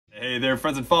Hey there,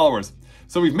 friends and followers.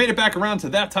 So we've made it back around to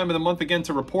that time of the month again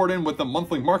to report in with the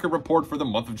monthly market report for the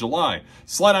month of July.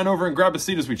 Slide on over and grab a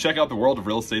seat as we check out the world of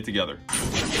real estate together.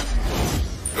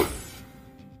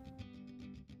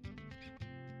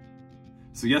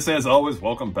 So yes, as always,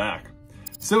 welcome back.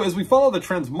 So as we follow the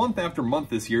trends month after month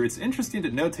this year, it's interesting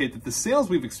to notate that the sales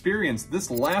we've experienced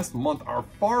this last month are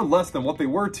far less than what they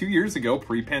were 2 years ago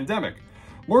pre-pandemic.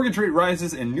 Mortgage rate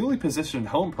rises and newly positioned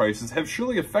home prices have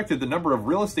surely affected the number of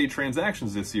real estate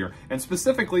transactions this year, and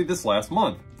specifically this last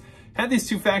month. Had these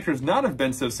two factors not have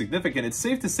been so significant, it's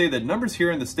safe to say that numbers here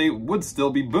in the state would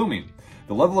still be booming.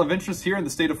 The level of interest here in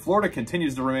the state of Florida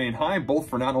continues to remain high, both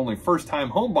for not only first-time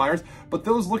home buyers, but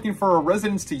those looking for a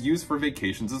residence to use for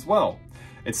vacations as well.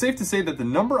 It's safe to say that the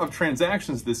number of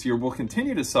transactions this year will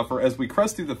continue to suffer as we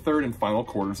crest through the third and final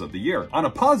quarters of the year. On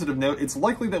a positive note, it's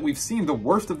likely that we've seen the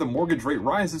worst of the mortgage rate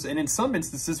rises, and in some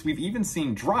instances we've even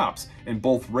seen drops in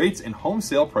both rates and home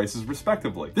sale prices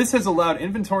respectively. This has allowed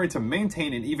inventory to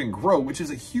maintain and even grow, which is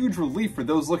a huge relief for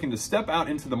those looking to step out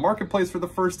into the marketplace for the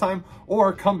first time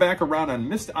or come back around on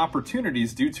missed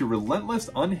opportunities due to relentless,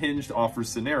 unhinged offer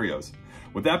scenarios.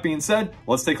 With that being said,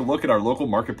 let's take a look at our local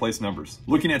marketplace numbers.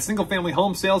 Looking at single-family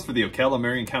home sales for the Ocala,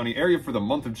 Marion County area for the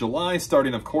month of July,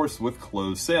 starting of course with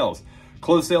closed sales.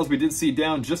 Closed sales we did see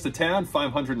down just a tad,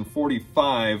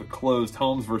 545 closed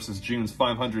homes versus June's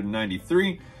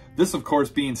 593. This of course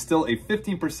being still a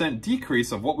 15%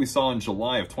 decrease of what we saw in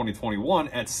July of 2021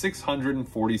 at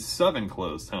 647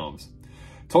 closed homes.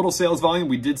 Total sales volume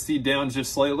we did see down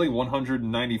just slightly,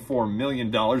 $194 million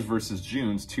versus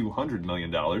June's $200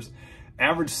 million.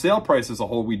 Average sale price as a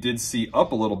whole, we did see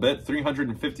up a little bit,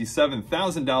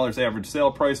 $357,000 average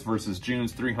sale price versus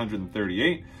June's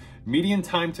 $338,000. Median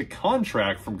time to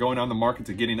contract from going on the market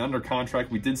to getting under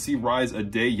contract, we did see rise a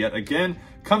day yet again,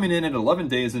 coming in at 11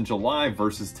 days in July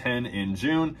versus 10 in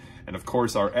June. And of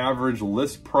course, our average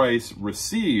list price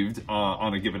received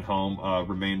on a given home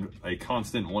remained a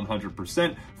constant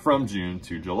 100% from June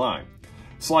to July.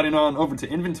 Sliding on over to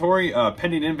inventory,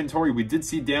 pending inventory, we did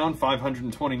see down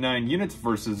 529 units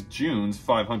versus June's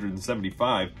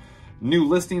 575. New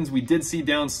listings, we did see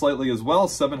down slightly as well,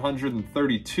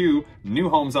 732 new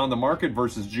homes on the market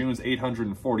versus June's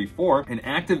 844. And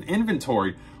active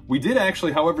inventory, we did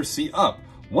actually, however, see up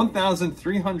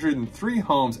 1,303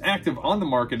 homes active on the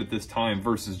market at this time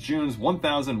versus June's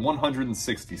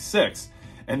 1,166.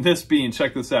 And this being,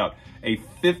 check this out, a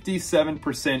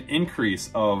 57%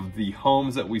 increase of the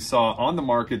homes that we saw on the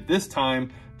market this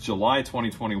time, July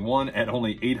 2021, at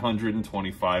only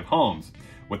 825 homes.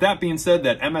 With that being said,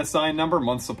 that MSI number,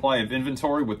 month supply of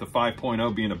inventory, with the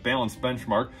 5.0 being a balanced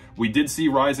benchmark, we did see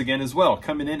rise again as well,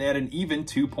 coming in at an even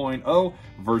 2.0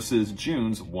 versus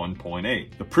June's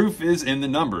 1.8. The proof is in the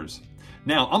numbers.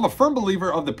 Now, I'm a firm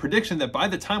believer of the prediction that by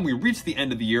the time we reach the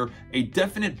end of the year, a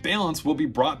definite balance will be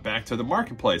brought back to the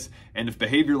marketplace. And if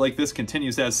behavior like this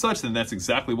continues as such, then that's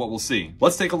exactly what we'll see.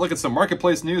 Let's take a look at some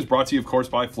marketplace news brought to you, of course,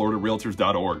 by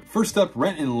FloridaRealtors.org. First up,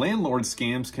 rent and landlord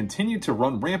scams continue to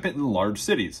run rampant in large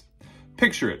cities.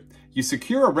 Picture it. You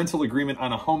secure a rental agreement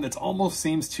on a home that almost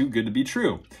seems too good to be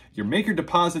true. You make your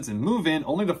deposits and move in,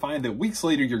 only to find that weeks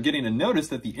later you're getting a notice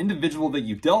that the individual that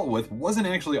you dealt with wasn't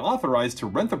actually authorized to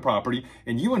rent the property,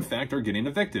 and you in fact are getting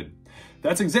evicted.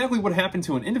 That's exactly what happened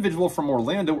to an individual from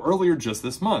Orlando earlier just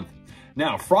this month.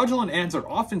 Now, fraudulent ads are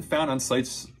often found on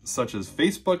sites such as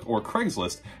Facebook or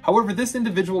Craigslist. However, this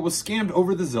individual was scammed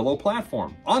over the Zillow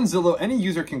platform. On Zillow, any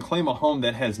user can claim a home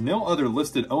that has no other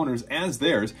listed owners as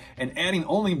theirs and adding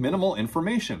only minimal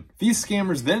information. These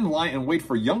scammers then lie in wait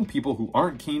for young people who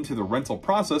aren't keen to the rental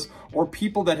process, or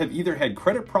people that have either had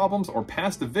credit problems or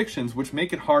past evictions, which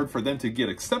make it hard for them to get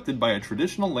accepted by a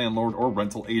traditional landlord or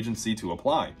rental agency to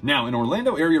apply. Now, an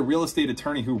Orlando area real estate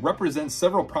attorney who represents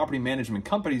several property management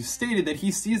companies stated that he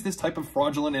sees this type of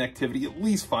fraudulent activity at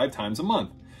least 5 times a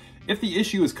month. If the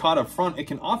issue is caught up front, it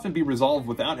can often be resolved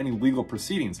without any legal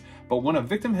proceedings, but when a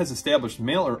victim has established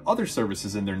mail or other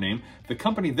services in their name, the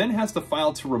company then has to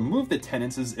file to remove the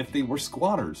tenants as if they were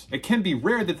squatters. It can be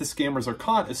rare that the scammers are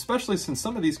caught, especially since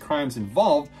some of these crimes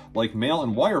involved, like mail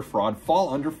and wire fraud, fall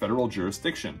under federal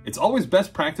jurisdiction. It's always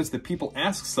best practice that people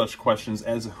ask such questions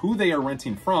as who they are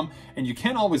renting from, and you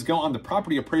can always go on the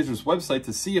property appraiser's website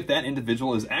to see if that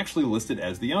individual is actually listed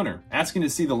as the owner. Asking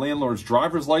to see the landlord's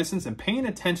driver's license and paying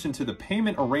attention to the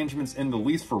payment arrangements in the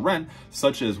lease for rent,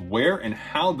 such as where and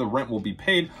how the rent will be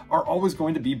paid, are always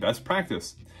going to be best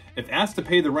practice. If asked to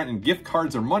pay the rent in gift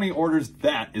cards or money orders,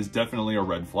 that is definitely a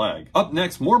red flag. Up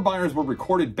next, more buyers were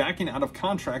recorded backing out of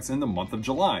contracts in the month of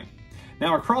July.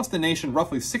 Now, across the nation,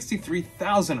 roughly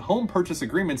 63,000 home purchase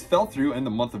agreements fell through in the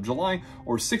month of July,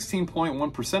 or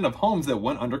 16.1% of homes that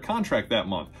went under contract that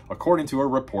month, according to a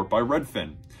report by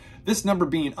Redfin. This number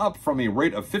being up from a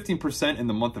rate of 15% in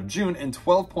the month of June and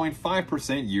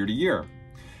 12.5% year to year.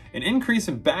 An increase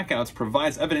in backouts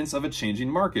provides evidence of a changing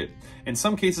market. In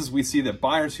some cases, we see that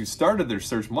buyers who started their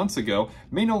search months ago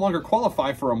may no longer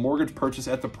qualify for a mortgage purchase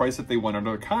at the price that they went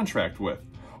under contract with.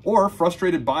 Or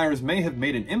frustrated buyers may have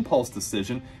made an impulse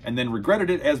decision and then regretted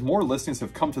it as more listings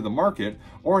have come to the market,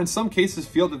 or in some cases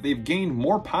feel that they've gained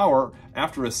more power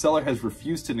after a seller has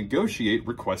refused to negotiate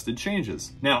requested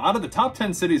changes. Now, out of the top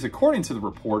 10 cities according to the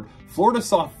report, Florida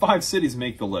saw 5 cities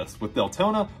make the list, with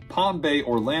Deltona, Palm Bay,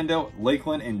 Orlando,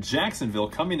 Lakeland, and Jacksonville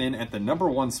coming in at the number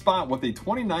 1 spot with a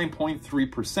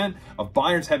 29.3% of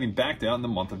buyers having backed out in the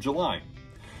month of July.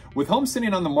 With homes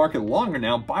sitting on the market longer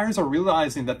now, buyers are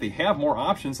realizing that they have more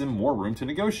options and more room to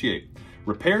negotiate.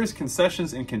 Repairs,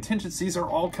 concessions, and contingencies are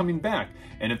all coming back,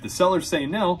 and if the sellers say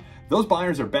no, those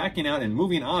buyers are backing out and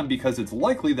moving on because it's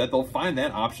likely that they'll find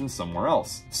that option somewhere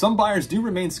else. Some buyers do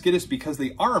remain skittish because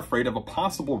they are afraid of a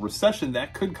possible recession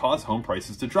that could cause home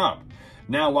prices to drop.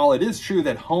 Now, while it is true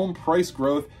that home price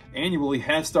growth annually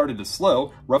has started to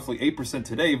slow, roughly 8%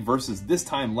 today versus this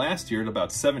time last year at about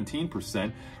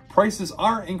 17%, prices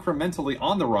are incrementally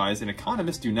on the rise and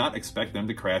economists do not expect them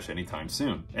to crash anytime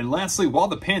soon. And lastly, while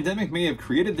the pandemic may have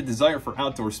created the desire for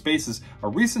outdoor spaces, a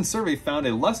recent survey found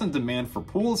a lessened demand for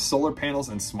pools, solar panels,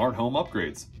 and smart home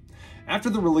upgrades.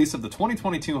 After the release of the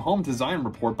 2022 home design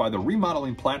report by the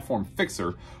remodeling platform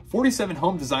Fixer, 47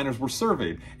 home designers were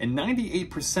surveyed, and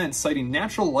 98% citing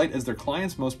natural light as their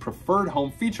clients' most preferred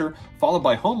home feature, followed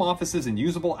by home offices and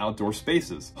usable outdoor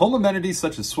spaces. Home amenities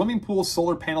such as swimming pools,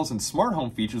 solar panels, and smart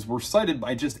home features were cited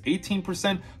by just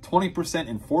 18%, 20%,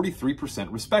 and 43%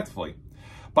 respectively.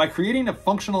 By creating a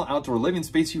functional outdoor living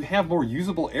space, you have more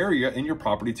usable area in your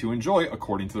property to enjoy,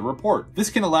 according to the report. This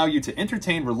can allow you to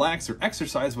entertain, relax, or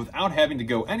exercise without having to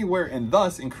go anywhere and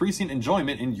thus increasing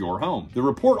enjoyment in your home. The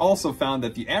report also found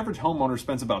that the average homeowner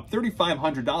spends about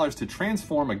 $3,500 to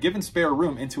transform a given spare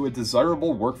room into a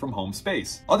desirable work-from-home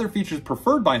space. Other features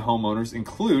preferred by homeowners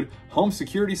include home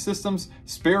security systems,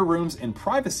 spare rooms, and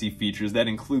privacy features that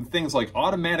include things like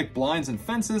automatic blinds and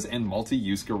fences and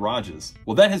multi-use garages.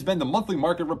 Well, that has been the monthly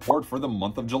market report for the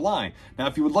month of July. Now,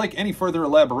 if you would like any further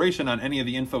elaboration on any of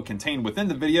the info contained within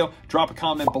the video, drop a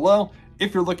comment below.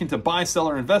 If you're looking to buy, sell,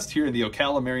 or invest here in the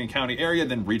Ocala, Marion County area,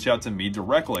 then reach out to me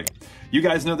directly. You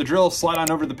guys know the drill. Slide on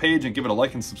over to the page and give it a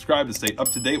like and subscribe to stay up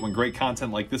to date when great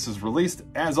content like this is released.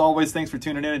 As always, thanks for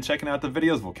tuning in and checking out the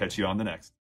videos. We'll catch you on the next.